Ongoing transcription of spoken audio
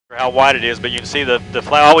How wide it is, but you can see the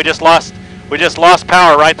flash. Oh, we just lost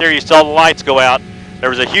power right there. You saw the lights go out. There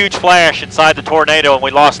was a huge flash inside the tornado, and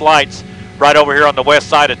we lost lights right over here on the west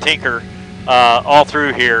side of Tinker, all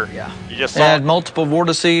through here. Yeah. You just saw. It had multiple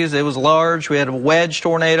vortices. It was large. We had a wedge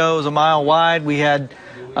tornado. It was a mile wide. We had,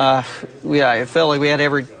 it felt like we had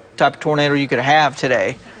every type of tornado you could have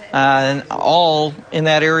today. And all in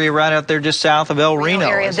that area right out there just south of El Reno.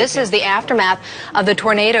 Area. This is the aftermath of the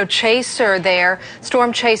tornado chaser there,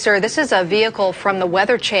 Storm Chaser. This is a vehicle from the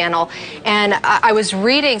Weather Channel. And I was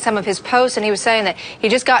reading some of his posts, and he was saying that he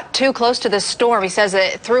just got too close to this storm. He says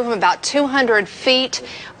that it threw him about 200 feet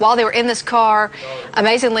while they were in this car.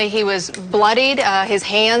 Amazingly, he was bloodied. His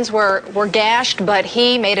hands were gashed, but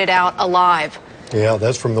he made it out alive. Yeah,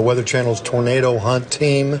 that's from the Weather Channel's Tornado Hunt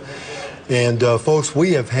team. And, folks,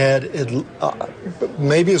 we have had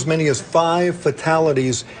maybe as many as 5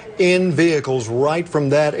 fatalities in vehicles right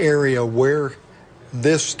from that area where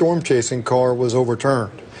this storm chasing car was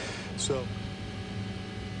overturned. So.